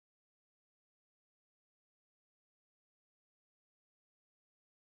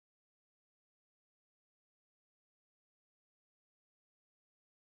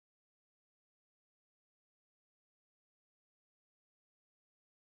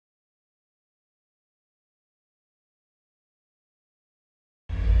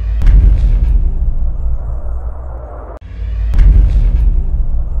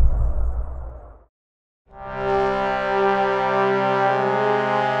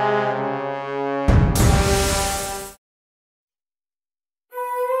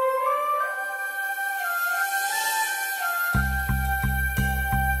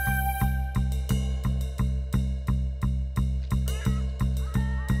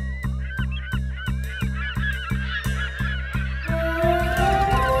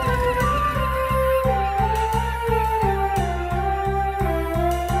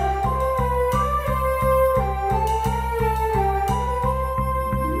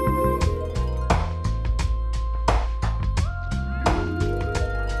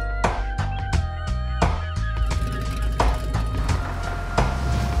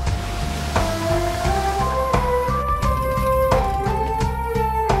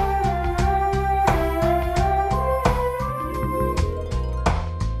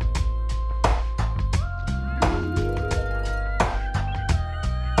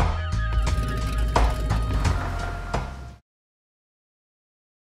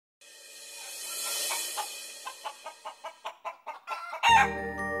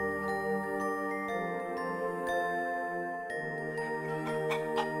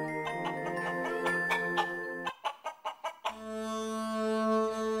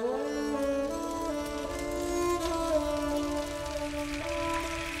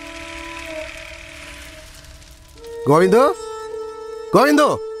గోవిందు గోవిందు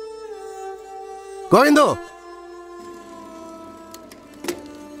గోవిందు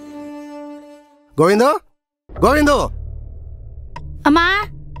గోవిందు గోవిందు అమ్మా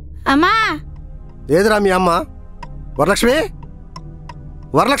అమ్మా ఏదిరా మీ అమ్మ? వరలక్ష్మి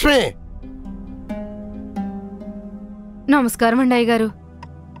వరలక్ష్మి. నమస్కారం అండి అయ్యగారు.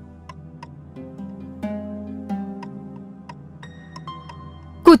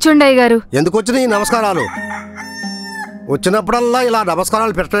 కూర్చోండి అయ్యగారు. ఎందుకు వచ్చినాయి ఈ నమస్కారాలు? వచ్చినప్పుడల్లా ఇలా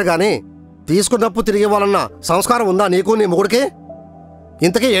నమస్కారాలు పెట్టలే గాని తీసుకున్నప్పుడు తిరిగి ఇవ్వాలన్న సంస్కారం ఉందా నీకు నీ మొగుడికి?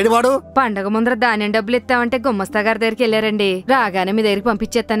 ఇంతకీ ఏడివాడు? పండగ ముందర ధాన్యం డబ్బులు ఇస్తామంటే గుమ్మస్తా గారి దగ్గరికి వెళ్ళారండి. రాగానే మీ దగ్గరికి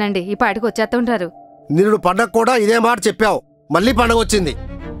పంపించేస్తానండి. ఈ పాటికి వచ్చేస్తా ఉంటారు. నిన్ను పండగ కూడా ఇదే మాట చెప్పావు. మళ్ళీ పండగ వచ్చింది.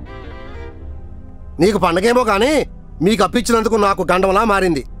 నీకు పండగేమో కానీ మీకు అప్పించినందుకు నాకు గండంలా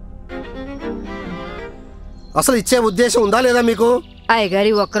మారింది. అసలు ఇచ్చే ఉద్దేశం ఉందా లేదా మీకు? అయ్యగారి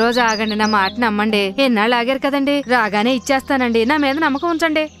ఒక్కరోజు ఆగండి, నా మాట నమ్మండి. ఎన్నాళ్ళు ఆగారు కదండి, రాగానే ఇచ్చేస్తానండి. నా మీద నమ్మకం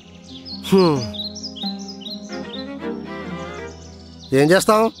ఉంచండి. ఏం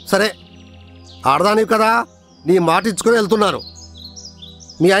చేస్తాం? సరే, ఆడదానివి కదా, నీ మాట ఇచ్చుకుని వెళ్తున్నారు.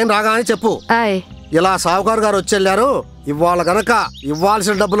 మీ ఆయన రాగానే చెప్పు, ఇలా సావుకారు గారు వచ్చెళ్ళారు, ఇవాళ గనక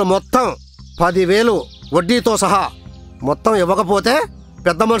ఇవ్వాల్సిన డబ్బులు మొత్తం 10,000 వడ్డీతో సహా మొత్తం ఇవ్వకపోతే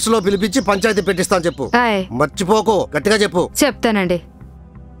పెద్ద మనుషులో పిలిపించి పంచాయతీ పెట్టిస్తాను చెప్పు. మర్చిపోకు, గట్టిగా చెప్పు. చెప్తానండి.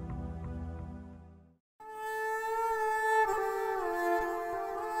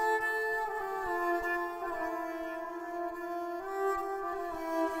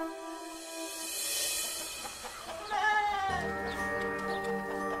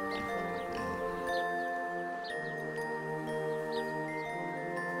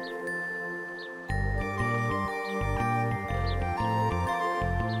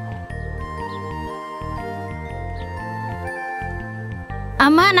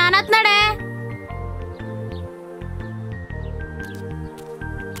 అమ్మా నాన్నత్నాడే.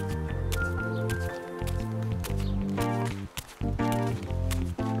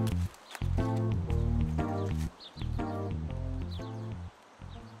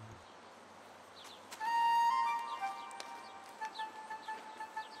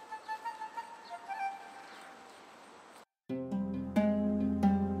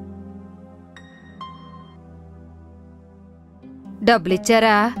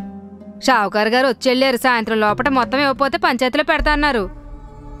 డబ్బులిచ్చారా? షావుకారు గారు వచ్చెళ్ళారు. సాయంత్రం లోపల మొత్తం ఇవ్వకపోతే పంచాయతీలో పెడతా అన్నారు.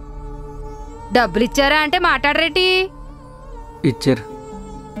 డబ్బులిచ్చారా అంటే మాట్లాడరేటి? ఇచ్చారు.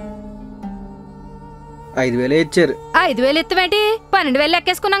 5,000 ఇచ్చారు. 5,000 ఇత్తమేంటి? 12,000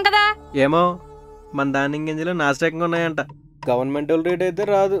 లెక్కేసుకున్నాం కదా. ఏమో మన ధాన్యం గింజలు నాశకంగా ఉన్నాయంట. గవర్నమెంట్ రేట్ అయితే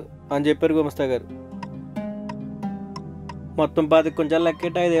రాదు అని చెప్పారు గుమస్తా గారు. మొత్తం 10 కుంచాలు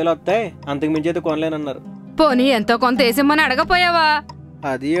లెక్కెట్టి 5,000 వస్తాయి, అంతకు మించి అయితే కొనలేనన్నారు. పోనీ ఎంతో కొంత వేసిమ్మని అడగపోయావా?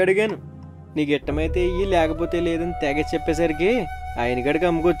 అది అడిగాను. నీకు ఇష్టమైతే ఇయ్యి, లేకపోతే లేదని తెగ చెప్పేసరికి ఆయన గడికి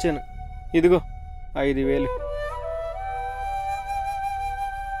అమ్ముకొచ్చాను. ఇదిగో 5,000.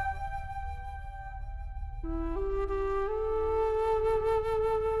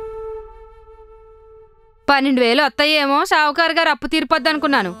 $12,000 వస్తాయేమో. షావుకారు గారు అప్పు తీరిపోద్ది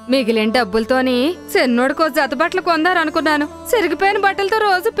అనుకున్నాను. మిగిలిన డబ్బులతోని చిన్నోడికో జత బట్టలు కొందారనుకున్నాను. సిరిగిపోయిన బట్టలతో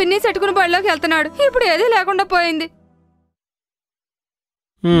రోజు పిన్ని సెట్టుకుని బడిలోకి వెళ్తున్నాడు. ఇప్పుడు ఏదీ లేకుండా పోయింది.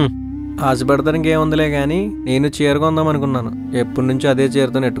 ఆశపడతానికి ఏముందిలే గాని, నేను చీర కొందాం అనుకున్నాను. ఎప్పటి నుంచో అదే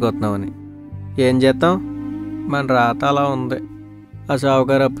చీరతో నెట్టుకొస్తున్నామని. ఏం చేస్తాం, మన రాత అలా ఉంది. ఆ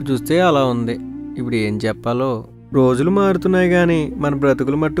షావుకారు అప్పు చూస్తే అలా ఉంది. ఇప్పుడు ఏం చెప్పాలో. రోజులు మారుతున్నాయి గాని మన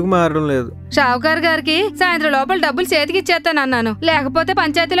బ్రతుకులు మట్టుకు మారడం లేదు. షావుకారు గారికి సాయంత్రం లోపల డబ్బులు చేతికి ఇచ్చేస్తానన్నాను. లేకపోతే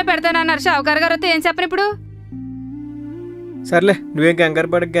పంచాయతీలో పెడతానన్నారు. షావుకారు గారు వస్తే ఏం చెప్పను ఇప్పుడు? సర్లే, నువ్వేం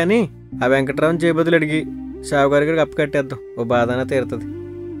కంగారు పడకు గాని ఆ వెంకటరావుని చేబదులు అడిగి షావుకారు గారికి అప్పు కట్టేద్దాం. ఓ బాధన తీరుతుంది.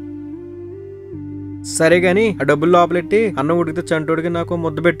 సరే గాని ఆ డబ్బులు లోపలెట్టి అన్నం ఉడికితే చంటోడికి నాకు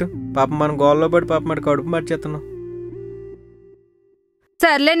ముద్దు పెట్టు. పాపం మనం గోల్లో పడి పాపం మరి కడుపు మర్చేస్తున్నాం.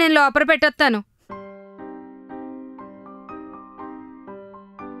 సర్లే, నేను లోపల పెట్టొస్తాను.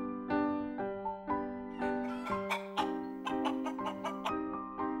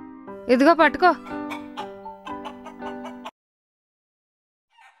 ఇదిగో పట్టుకో.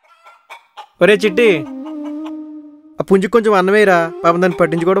 ఒరే చిట్టి, ఆ పుంజికి కొంచెం అన్నమేరా. పాపం దాన్ని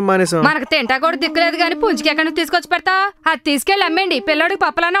పట్టించుకోవడం మానేసాం. మనకు తింటా కూడా దిక్కులేదు గాని పుంజికి ఎక్కడి నుంచి తీసుకొచ్చి పెడతా? అది తీసుకెళ్ళి అమ్మేండి. పిల్లోడికి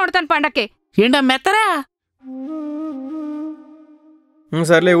పప్పలన్నా ఉడతాను పండక్కి. ఏంటమ్మెత్తరా?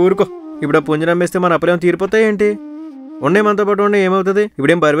 సర్లే ఊరుకో. ఇప్పుడు ఆ పుంజిని అమ్మేస్తే మన అప్పులేమో తీరిపోతాయి ఏంటి? ఉండే మనతో పాటు ఉండే ఏమవుతుంది?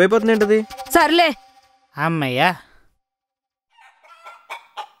 ఇప్పుడేం బరువు అయిపోతుంది ఏంటది? సర్లే అమ్మయ్యా.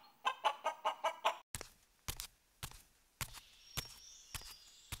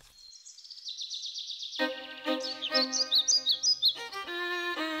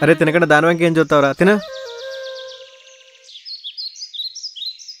 అరే తినకుండా దాని వంక ఏం చూస్తావురా? తిన.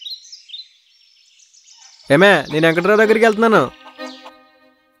 ఏమే నేను వెంకట్రావు దగ్గరికి వెళ్తున్నాను.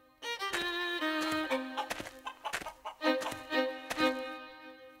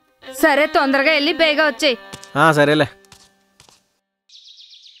 సరే తొందరగా వెళ్ళి బేగా వచ్చేయి. సరేలే.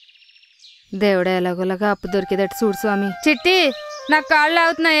 దేవుడా ఎలాగోలాగా అప్పు దొరికేదట్టు చూడు స్వామి. చిట్టి నాకు కాళ్ళు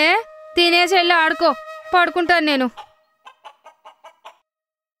అవుతున్నాయే, తినేసి వెళ్ళి ఆడుకో, పడుకుంటాను నేను.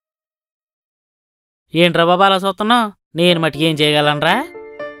 ఏంట్రా బాబా అలా చూస్తున్నావు? నేను మటుకు ఏం చేయగలనరా?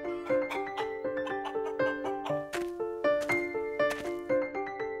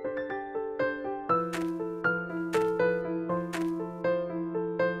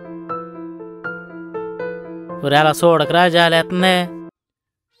 ఒరే అలా చూడకరా, జాలేస్తుంది.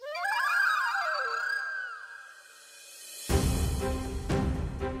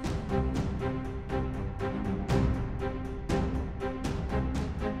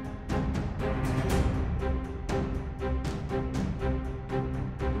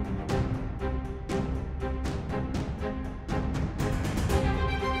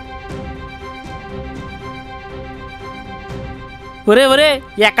 ఒరే ఒరే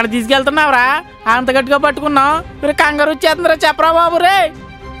ఎక్కడ తీసుకెళ్తున్నావురా? అంత గట్టిగా పట్టుకున్నావు. ఒరే కంగారు వచ్చేస్తుందిరా, చెప్పరా బాబు. రే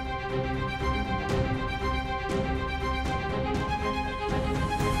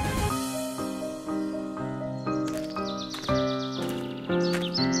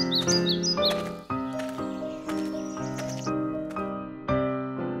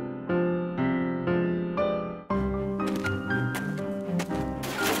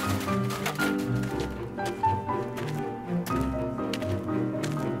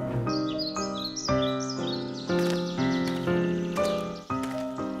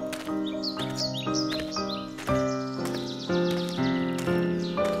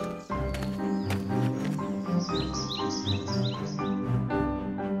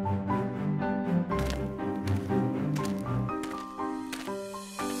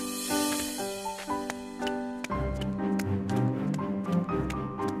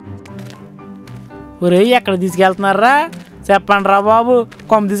ఒరే ఎక్కడ తీసుకెళ్తున్నారా? చెప్పండి రా బాబు,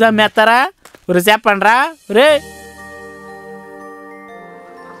 కొమ్మ తీసి అమ్మేస్తారా? ఒరే చెప్పండి రా. ఒరే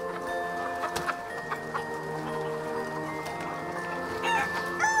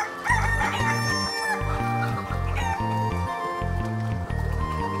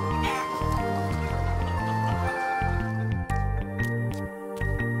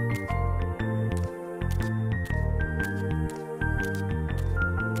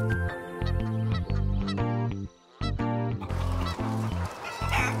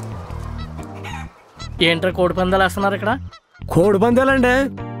ఏంట్రా కోడి పందాలు వేస్తున్నారు ఇక్కడ? కోడి పందాలండి.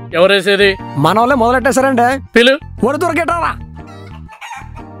 ఎవరు వేసేది? మన వాళ్ళే మొదలెట్టేశారండి. పిలు కోడి దొరికేటారా?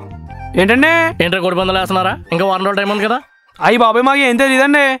 ఏంటండి? ఏంట్రా కోడి పందాలు వేస్తున్నారా? ఇంకా వారం రోజులు టైం ఉంది కదా. అయ్యి బాబాయ్ మాకు ఏం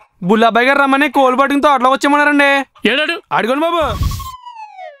తెలియదండి. బుల్లబ్బాయి గారు రమ్మని కోడి పట్టుకుని తోటలోకి వచ్చేమన్నారండి. ఏడాడు అడుగుని బాబు.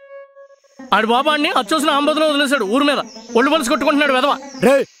 ఆడు బాబా అన్ని అచ్చోసిన ఆంబోతులో వదిలేశాడు ఊరి మీద. ఒళ్ళు పలిసి కొట్టుకుంటున్నాడు వెదవా.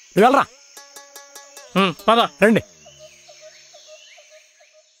 రే వెళ్ళరా, పద రండి.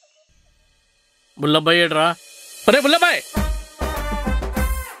 బుల్లబ్బాయి ఏడ్రా. అరే బుల్లబ్బాయి,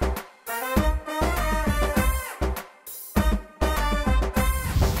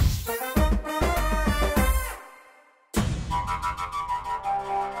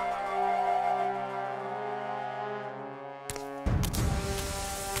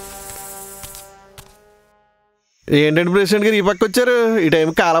 ఏంటంటే ప్రెసిడెంట్ గారు ఈ పక్క వచ్చారు? ఈ టైం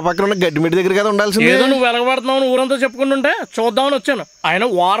కాల పక్కన ఉన్న గడ్డి మెట్టి దగ్గర కదా ఉండాల్సింది. ఏదో నువ్వు వెలగబడుతున్నావు ఊరంతా చెప్పుకుంటుంటే చూద్దామని వచ్చాను. ఆయన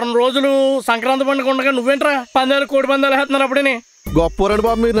వారం రోజులు సంక్రాంతి పండుగ ఉండగా నువ్వేంట్రా పందాలు కోడి పందాలు వేస్తున్నారు? అప్పుడే గొప్పవారండి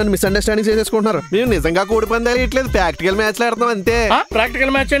బాబు, మీరు నన్ను మిస్అండర్స్టాండింగ్ చేసేసుకుంటున్నారు. మేము నిజంగా కోడి పందాలు వేయట్లేదు, ప్రాక్టికల్ మ్యాచ్లు ఆడుతున్నాం అంతే.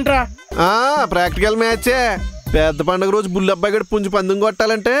 ప్రాక్టికల్ మ్యాచ్ ఏంట్రా? ప్రాక్టికల్ మ్యాచే. పెద్ద పండుగ రోజు బుల్లబ్బాయి గడి పుంజు పందెం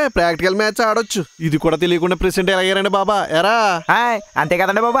కొట్టాలంటే ప్రాక్టికల్ మ్యాచ్ ఆడొచ్చు. ఇది కూడా తెలియకుండా ప్రెసిడెంట్ ఎలాగారండి బాబా? ఎరా అంతే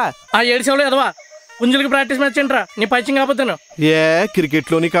కదండి బాబా. ఆ ఏడిసేవలో ఎదవా పుంజులకి ప్రాక్టీస్ మ్యాచ్ ఏంట్రా? నీ పైచింగ్ కాకపోతాను. క్రికెట్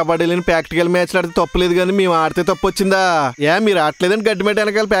లోని కబడ్డీలోని ప్రాక్టికల్ మ్యాచ్లు ఆడితే తప్పులేదు కానీ మేము ఆడితే తప్పు వచ్చిందా? మీరు ఆడలేదని గడ్డి మెట్టి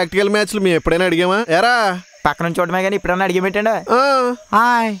వెనకాల ప్రాక్టికల్ మ్యాచ్లు మేము ఎప్పుడైనా అడిగామా? ఎరా పక్కన చూడమే కానీ ఇప్పుడన్నా అడిగి పెట్టండి.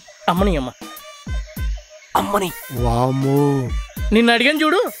 అమ్మని అమ్మ అమ్మని వామ్మో, నిన్ను అడిగాను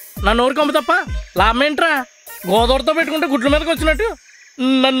చూడు, నా నోరు కమ్ము తప్ప లాభమేంట్రా? గోదవరితో పెట్టుకుంటే గుడ్ల మీదకి వచ్చినట్టు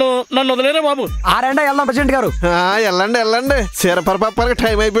నన్ను వదిలేరా బాబు. ఆరండి వెళ్దాం ప్రెసిడెంట్ గారు. వెళ్ళండి వెళ్ళండి, చీరపరపరకి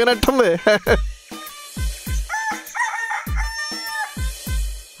టైం అయిపోయినట్టుంది.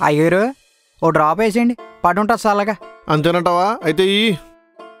 అయ్యారు ఓ డ్రాప్ వేసేయండి, పడుంటుంది చల్లగా. అంతేనంటావా? అయితే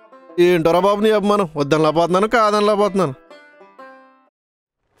ఏంటోరా బాబు నీ అభిమానం, వద్దనిలా పోతున్నాను కాదనిలా పోతున్నాను.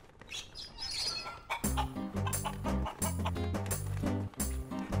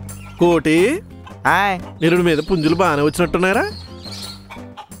 కోటి నిరుడి మీద పుంజులు బాగానే వచ్చినట్టున్నారా?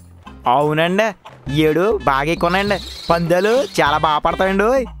 అవునండి, ఏడు బాగా ఎక్కువనండి. పందాలు చాలా బాగా పడతాయండి.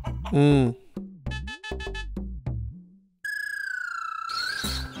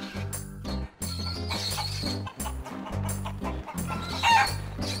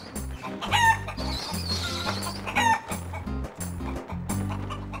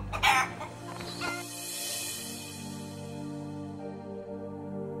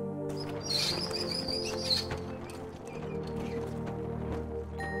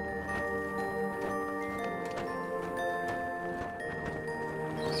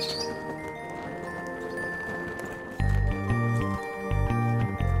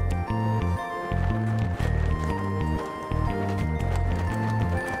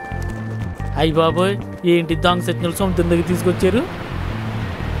 అయ్యి బాబోయ్, ఏంటి దొంగ సచ్చినలు సొంతం దగ్గర తీసుకొచ్చారు?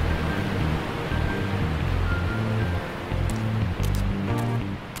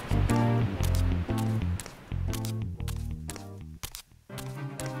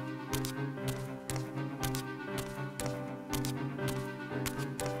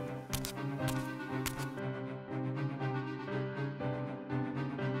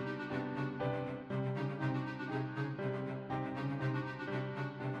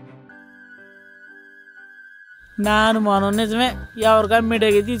 నా అనుమానం నిజమే, ఎవరికా మీ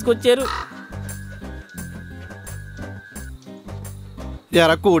దగ్గర తీసుకొచ్చారు.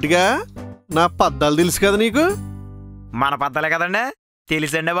 ఎరా కోటిగా, నా పద్దాలు తెలుసు కదా నీకు? మన పద్దాలే కదండి,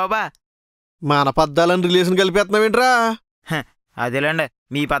 తెలుసండి బాబా. మన పద్దాలని రిలేషన్ కలిపేస్తున్నావేంట్రా? అదేలేండి,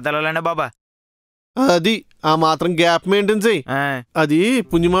 మీ పద్దాలండి బాబా. అది ఆ మాత్రం గ్యాప్ మెయింటైన్ చెయ్యి. అది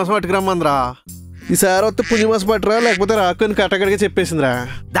పుణ్యమాసం పట్టుకురమ్మందిరా. ఈసారి వస్తే పుణ్యమాసం పట్టురా, లేకపోతే రాకొని కట్టకడిగా చెప్పేసిందిరా.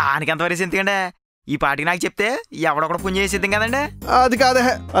 దానికి ఎంత వరేసి ఎందుకండి? ఈ పాటికి నాకు చెప్తే ఎవడొకడు పుణ్యం చేసేద్దాం కదండి. అది కాదే,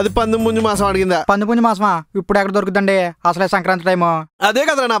 అది పందెం పుణ్య మాసం అడిగిందా? పంది పుణ్య మాసమా? ఇప్పుడు ఎక్కడ దొరుకుతుందండి? అసలే సంక్రాంతి టైము. అదే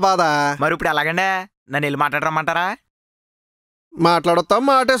కదరా నా బాధ. మరి ఇప్పుడు ఎలాగండి? నన్ను వెళ్ళి మాట్లాడరమ్మంటారా? మాట్లాడొస్తావు,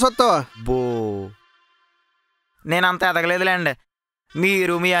 మాటేసొస్తావా? బో, నేనంత ఎదగలేదులేండి,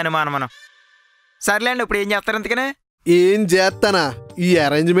 మీరు మీ అనుమానం. సర్లేండి, ఇప్పుడు ఏం చేస్తారు ఎందుకనే? ఏం చేస్తానా, ఈ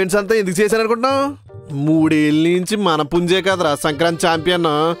అరేంజ్మెంట్స్ అంతా ఎందుకు చేశాను అనుకుంటున్నావు? 3 ఏళ్ళ నుంచి మన పుంజే కదరా సంక్రాంతి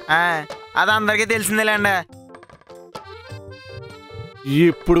ఛాంపియన్. అది అందరికీ తెలిసిందేలేండి.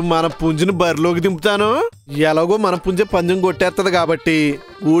 ఇప్పుడు మన పుంజుని బరిలోకి దింపుతాను. ఎలాగో మన పుంజ పందెం కొట్టేస్తుంది కాబట్టి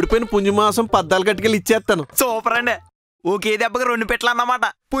ఊడిపోయిన పుంజు మాసం పద్దాలు కట్టుకెళ్ళి ఇచ్చేస్తాను. సూపర్ అండి, ఒకే దెబ్బకి 2 పెట్లు అన్నమాట.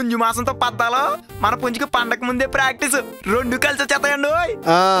 పుంజు మాసంతో పద్దాలు, మన పుంజుకి పండగ ముందే ప్రాక్టీస్, 2 కలిసి వచ్చేస్తాయండి.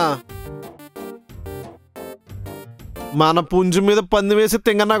 మన పుంజు మీద పందెం వేసి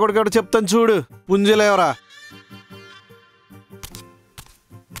తింగన్నా కొడుకు చెప్తాను చూడు. పుంజులేవరా?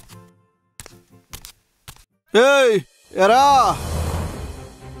 ఏయ్ ఎరా,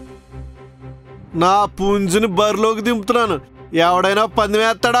 నా పుంజుని బరిలోకి దింపుతున్నాను. ఎవడైనా పందెం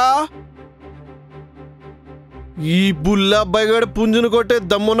వేస్తాడా? ఈ బుల్ల అబ్బాయి గారి పుంజుని కొట్టే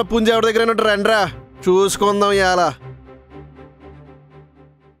దమ్మున్న పుంజు ఎవరి దగ్గర రండ్రా, చూసుకుందాం ఇయాల.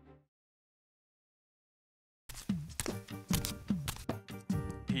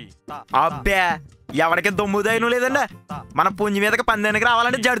 అబ్బే, ఎవరికి దమ్ముదైన లేదండి. మన పుంజు మీదకి పందానికి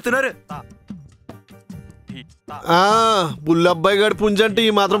రావాలంటే జడుతున్నారు. బుల్లబ్బాయి గారి పుంజు అంటే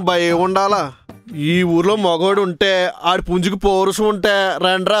ఈ మాత్రం భయం ఉండాలా? ఈ ఊర్లో మగోడు ఉంటే ఆడి పుంజుకి పౌరుషం ఉంటే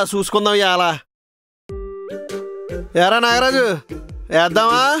రండ్రా చూసుకుందాం ఇయాల. ఎరా నాగరాజు,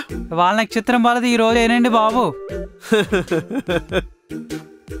 వేద్దామా? వాళ్ళ నక్షత్రం వాళ్ళది ఈ రోజు ఏనండి బాబు.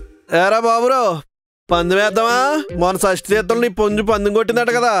 ఎరా బాబురావు, పందెం వేద్దామా? మన షష్ఠి తీర్థంలో నీ పుంజు పందెం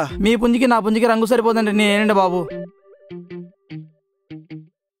కొట్టిందట కదా. మీ పుంజుకి నా పుంజుకి రంగు సరిపోదండి, నేనండి బాబు.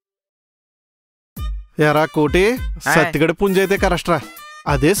 ఎరా కోటి, సత్తిగడి పుంజు అయితే కరెక్ట్రా,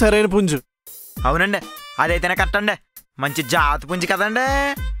 అదే సరైన పుంజు. అవునండి, అదైతేనే కరెక్ట్, మంచి జాతి పుంజు కదండి.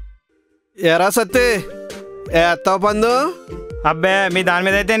 ఎరా సత్తి, వేస్తావు పందు? అబ్బే, మీ దాని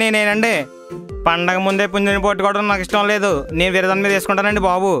మీద అయితే నేనేనండి. పండగ ముందే పుంజుని పట్టుకోవడం నాకు ఇష్టం లేదు, నేను వేరే దాని మీద వేసుకుంటానండి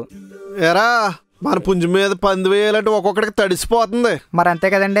బాబు. ఎరా, మన పుంజు మీద పంది వేయాలంటే ఒక్కొక్కడికి తడిసిపోతుంది. మరి అంతే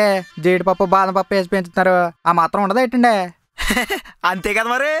కదండి, జీడిపప్పు బాదం పప్పు వేసి పెంచుతున్నారు, ఆ మాత్రం ఉండదా ఏంటండి? అంతే కదా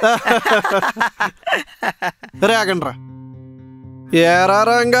మరి. రేగండ్రా. ఏరా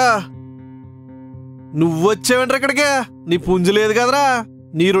రంగా, నువ్వొచ్చావంటారు ఇక్కడికి? నీ పుంజు లేదు కదరా?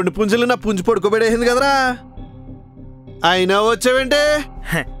 నీ 2 పుంజులు నా పుంజు పడుకోబెడేసింది కదరా, అయినా వచ్చావేంటి?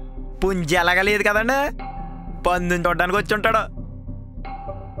 పుంజు ఎలాగా లేదు కదండి, పందుని చూడడానికి వచ్చి ఉంటాడు.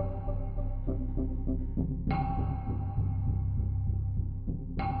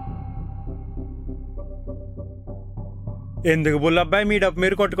 ఎందుకు బుల్లబ్బాయి, మీ డబ్బు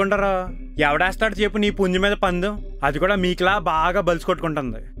మీరు కొట్టుకుంటారా? ఎవడేస్తాడు చెప్పు నీ పుంజు మీద పందెం? అది కూడా మీకులా బాగా బలిసి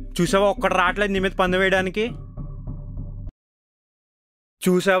కొట్టుకుంటుంది. చూసావా, ఒక్కడు రావట్లేదు నీ మీద పందెం వేయడానికి.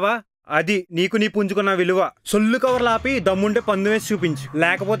 చూసావా, అది నీకు నీ పుంజుకున్న విలువ. సొల్లు కవర్లు ఆపి దమ్ముంటే పందెం వేసి చూపించు,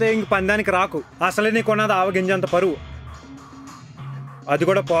 లేకపోతే ఇంక పందానికి రాకు. అసలే నీకున్నది ఆవగింజంత పరువు, అది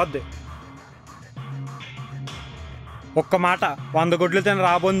కూడా పోద్ది. ఒక్క మాట, 100 గుడ్లు తిన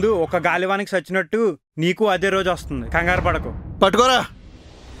రాబొందు ఒక గాలివానికి సచ్చినట్టు నీకు అదే రోజు వస్తుంది, కంగారు పడకు. పట్టుకోరా.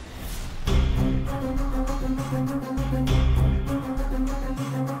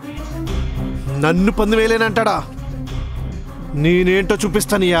 నన్ను పందెం వేయలేనంటాడా? నేనేంటో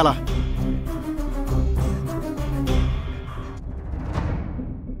చూపిస్తాను ఇయాల.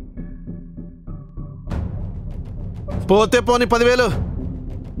 పోతే పోని 10,000.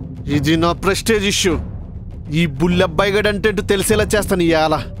 ఇది నా ప్రెస్టేజ్ ఇష్యూ. ఈ బుల్లబ్బాయి గడ్ అంటే తెలిసేలా చేస్తాను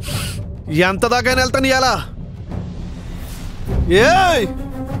ఇయాల. ఎంత దాకా వెళ్తాను ఇయాల. ఏయ్,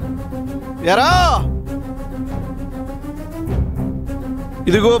 ఎరా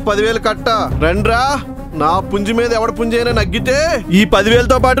ఇదిగో 10,000 కట్ట రండ్రా. నా పుంజు మీద ఎవడ పుంజు అయినా నగ్గితే ఈ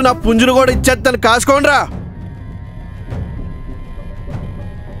 10,000తో పాటు నా పుంజును కూడా ఇచ్చేస్తాను, కాసుకోండ్రా.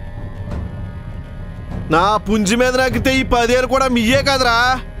 నా పుంజు మీద నగ్గితే ఈ 10,000 కూడా మీయే కదరా.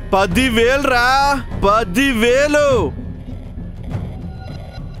 10,000 రా, 10,000.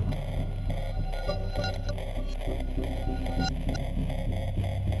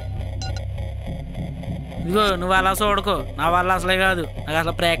 ఇదిగో నువ్వు అలా చూడకు, నా వల్ల అసలే కాదు, నాకు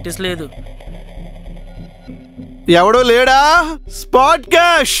అసలు ప్రాక్టీస్ లేదు. ఎవడో లేడా? Spot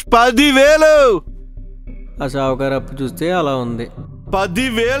cash 10,000. ఆ షావుకారు అప్పు చూస్తే అలా ఉంది.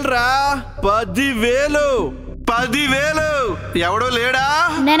 10,000 రా, 10,000, 10,000. ఎవడో లేడా?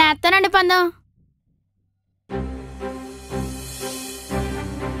 నేను వేస్తానండి పందెం.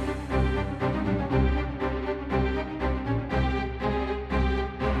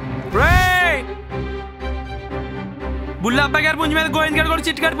 బుల్లబ్బాయి గారి పుంజు మీద గోవింద్ గారు కూడా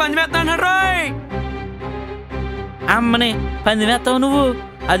చిట్టుగాడు పంది వేస్తాడు రోయ్. అమ్మని పంది వేస్తావు నువ్వు,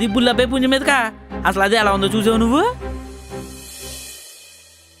 అది బుల్లబ్బాయి పుంజు మీదకా? అసలు అది ఎలా ఉందో చూసావు నువ్వు?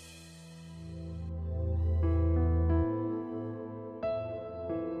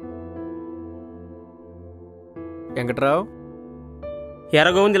 వెంకట్రావు,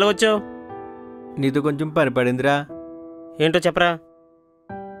 ఎరా గోవింద్ ఇలా వచ్చావు? నీతో కొంచెం పని పడిందిరా. ఏంటో చెప్పరా.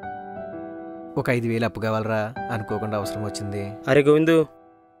 ఒక 5,000 అప్పు కావాలరా, అనుకోకుండా అవసరం వచ్చింది. అరే గోవిందు,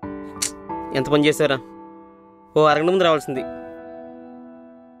 ఎంత పని చేశారా? ఓ అరగంట ముందు రావాల్సింది.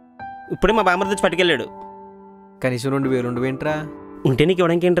 ఇప్పుడే మా బామ్మర్ది తెచ్చి పట్టుకెళ్ళాడు. కనీసం 2,000 ఉండవేంట్రా? ఉంటే నీకు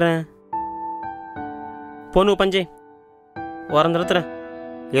ఇవ్వడానికి ఏంట్రా? పో నువ్వు పని చేయి, వారం తర్వాత రా,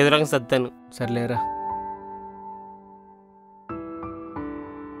 ఏదో రకం సర్దుతాను. సర్లేరా.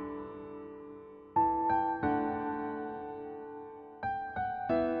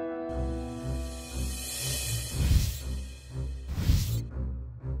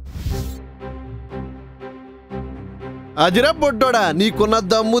 అజిరా బొడ్డోడా, నీకున్న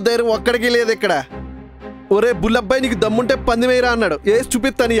దమ్ము ధైర్యం ఒక్కడికి లేదు ఇక్కడ. ఒరే బుల్లబ్బాయి, నీకు దమ్ముంటే పంది వేయరా అన్నాడు, వేసి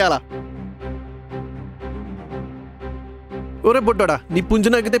చూపిస్తాను ఇవాళ. ఒరే బొడ్డోడా, నీ పుంజు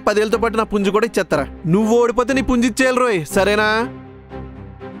నగ్గితే 10,000తో పాటు నా పుంజు కూడా ఇచ్చేస్తారా? నువ్వు ఓడిపోతే నీ పుంజు ఇచ్చేయాలి రోయ్, సరేనా?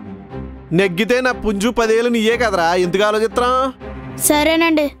 నెగ్గితే నా పుంజు 10,000 నీయే కదరా, ఎందుకు ఆలోచిస్తాం?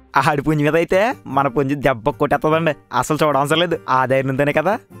 సరేనండి. ఆడి పుంజు మీద అయితే మన పుంజు దెబ్బ కొట్టేస్తుందండి. అసలు చూడవసరం లేదు, ఆ ధైర్యంతోనే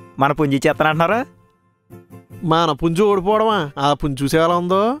కదా మన పుంజు ఇచ్చేస్తానంటున్నారా. మన పుంజు ఓడిపోవడమా? ఆ పుంజు చూసే ఎలా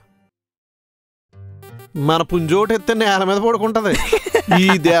ఉందో. మన పుంజు ఒకటి ఎత్తే నేల మీద పడుకుంటది. ఈ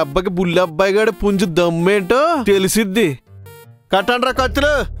దెబ్బకి బుల్లబ్బాయి గారి పుంజు దమ్మేంటో తెలిసిద్ది. కట్టండ్రా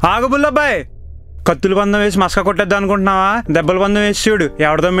కత్తులు. ఆగు బుల్లబ్బాయి, కత్తులు పందెం వేసి మస్క కొట్టేద్దాం అనుకుంటున్నావా? దెబ్బల పందెం వేసి చూడు,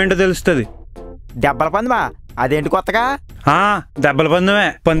 ఎవడ దమ్మేంటో తెలుస్తుంది. దెబ్బల పందెమా? అదేంటి కొత్తగా? దెబ్బల పందెమే.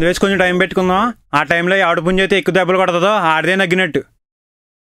 పందెం వేసి కొంచెం టైం పెట్టుకుందాం. ఆ టైంలో ఎవడ పుంజు అయితే ఎక్కువ దెబ్బలు కొడతాదో ఆడిదే నగ్గినట్టు.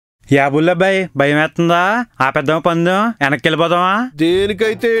 యా బుల్లబ్బాయి, భయం వేస్తుందా? ఆ పెద్ద పందెం వెనక్కి వెళ్ళిపోదామా?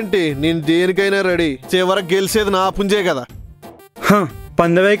 దేనికైతే ఏంటి, నేను దేనికైనా రెడీ. చివరికి గెలిచేది నా పుంజే కదా.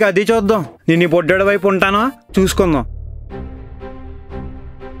 పందెం వైపు అది చూద్దాం. నేను ఈ బొడ్డోడి వైపు ఉంటాను, చూసుకుందాం.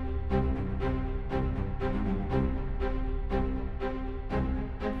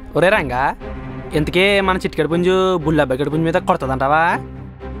 ఒరే రంగా, ఇంతకే మన చిట్కడి పుంజు బుల్లబ్బాయి పుంజు మీద కొడతాదంటావా?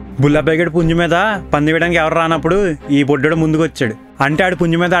 బుల్లబ్బాయి గడి పుంజు మీద పందెం వేయడానికి ఎవరు రానప్పుడు ఈ బొడ్డోడు ముందుకు వచ్చాడు అంటే ఆడి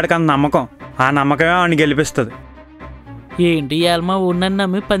పుంజు మీద ఆడికి అంత నమ్మకం. ఆ నమ్మకమే ఆడిని గెలిపిస్తుంది. ఏంటి ఇవాళ మా ఊరిని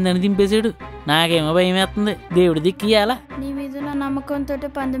నమ్మి పందాన్ని దింపేశాడు. నాకేమో భయం వేస్తుంది. దేవుడి దిక్కు ఇయ్యాల. నీ మీద నా నమ్మకంతో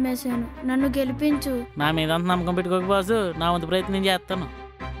పందెం వేసాను, నన్ను గెలిపించు. నా మీద అంత నమ్మకం పెట్టుకోక బాసు, నా వంతు ప్రయత్నం చేస్తాను.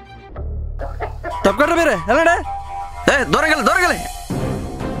 తప్పకుండా మీరే వెళ్ళండి. దొరకలే దొరకలే.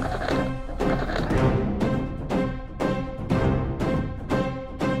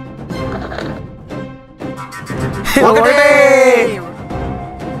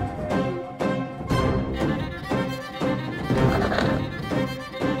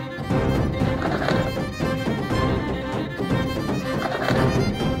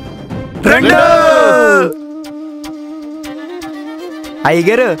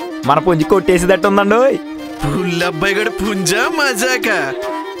 అయ్యగారు, మన పుంజు కొట్టేసేదట్టు ఉందండి. బుల్లబ్బాయి గడి పుంజా మజాక.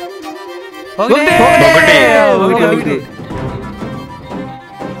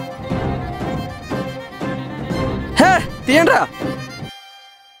 తీయండ్రా.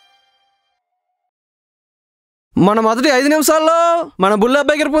 మన మొదటి 5 నిమిషాల్లో మన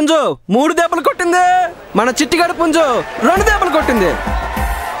బుల్లబ్బాయి గారి పుంజు 3 దెబ్బలు కొట్టింది. మన చిట్టిగాడి పుంజు 2 దెబ్బలు కొట్టింది.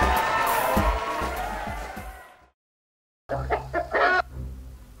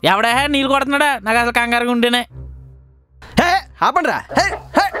 ఎవడా నీళ్ళు కొడుతున్నాడా? నాకు అసలు కంగారుగా ఉండేనే. ఆపండ్రా.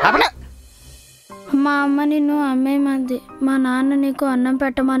 మా అమ్మ నిన్ను అమ్మేమంది. మా నాన్న నీకు అన్నం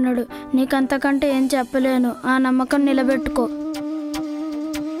పెట్టమన్నాడు. నీకంతకంటే ఏం చెప్పలేను. ఆ నమ్మకం నిలబెట్టుకో.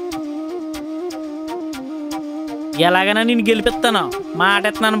 ఎలాగైనా నేను గెలిపిస్తాను, మాట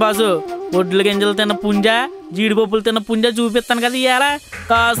ఎత్తున్నాను బాసు. ఒడ్లు గింజలు తిన్న పుంజ, జీడిపప్పులు తిన్న పుంజ చూపిస్తాను కదా ఇవాళ.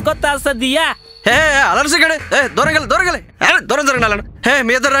 కాసుకో దియ్యా. అలర్సిగాడు దూరం జరగాలను.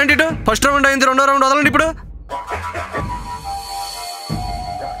 మీ ఇద్దరు రండి ఇటు. ఫస్ట్ రౌండ్ అయింది, రెండో రౌండ్ వదలండి ఇప్పుడు.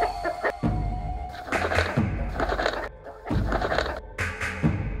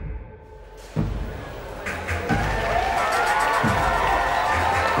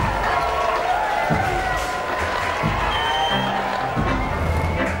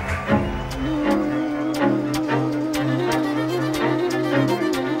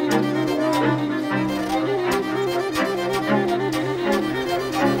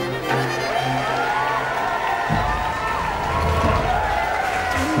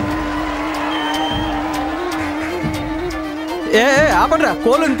 ఆపండ్రా,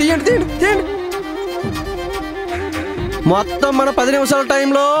 కోళ్ళని తీయండి. మొత్తం మన 10 నిమిషాల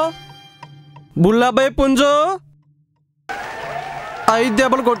టైంలో బుల్లబ్బాయి పుంజు 5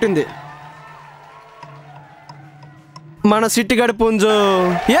 దెబ్బలు కొట్టింది. మన సిట్టిగడి పుంజు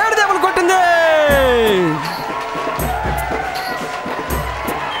 7 దెబ్బలు కొట్టింది.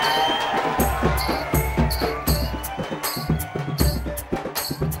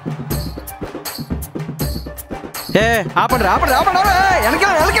 ఆపండ్రా,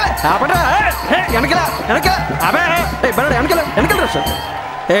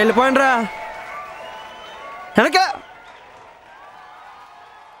 వెళ్ళిపోండ్రా వెనక.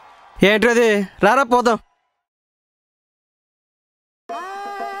 ఏంటది, రారా పోదాం.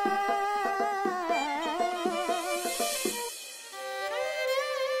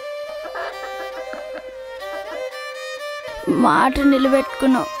 మాట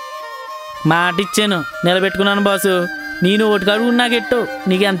నిలబెట్టుకున్నావు. మాట ఇచ్చాను, నిలబెట్టుకున్నాను బాసు. నేను ఓటుకాడు నాకెట్టు,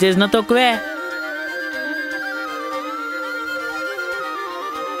 నీకు ఎంత చేసినా తక్కువే.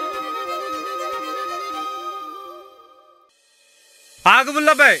 ఆగు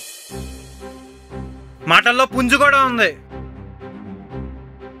బుల్లబ్బాయ్, మాటల్లో పుంజు కూడా ఉంది.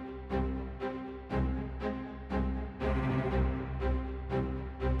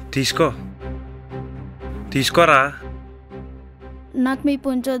 తీసుకోరా. నాకు మీ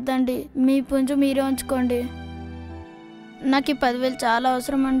పుంజు వద్దండి. మీ పుంజు మీరే ఉంచుకోండి. నాకు ఈ 10,000 చాలా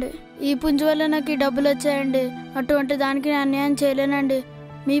అవసరం అండి. ఈ పుంజు వల్ల నాకు ఈ డబ్బులు వచ్చాయండి. అటువంటి దానికి నేను అన్యాయం చేయలేనండి.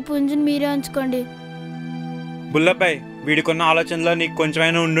 మీ పుంజుని మీరే ఉంచుకోండి. బుల్లబ్బాయ్, వీడికున్న ఆలోచనలో నీకు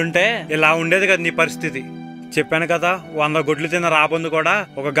కొంచెమైనా ఉండుంటే ఇలా ఉండేది కదా నీ పరిస్థితి. చెప్పాను కదా, 100 గుడ్లు తిన్న రాబొందు కూడా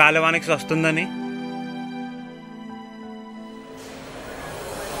ఒక గాలివానికి వస్తుందని.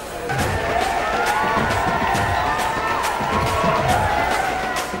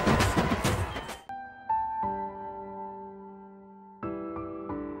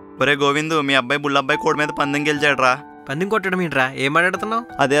 ఒరే గోవిందు, మీ అబ్బాయి బుల్లబ్బాయి కోడి మీద పందెం గెలిచాడురా. పందెం కొట్టడం ఏంట్రా, ఏం మాట్లాడుతున్నావు?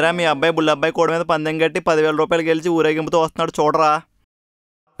 అదేరా, మీ అబ్బాయి బుల్లబ్బాయి కోడి మీద పందెం కట్టి 10,000 రూపాయలు గెలిచి ఊరేగింపుతో వస్తున్నాడు చూడరా.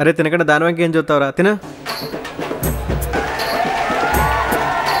 అరే తినకుండా దాని వెంక ఏం చూస్తావురా, తిన.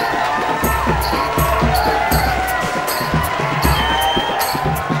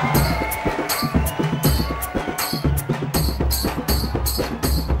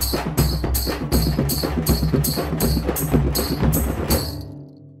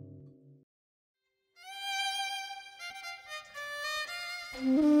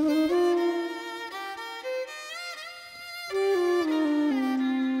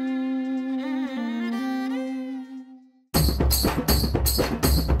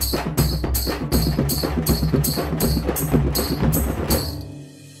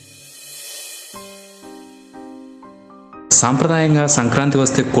 సాంప్రదాయంగా సంక్రాంతి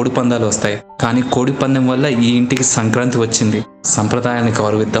వస్తే కోడి పందాలు వస్తాయి. కానీ కోడి పందెం వల్ల ఈ ఇంటికి సంక్రాంతి వచ్చింది. సంప్రదాయాన్ని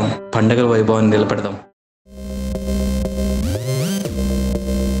గౌరవిద్దాం, పండగల వైభవాన్ని నిలబెడదాం.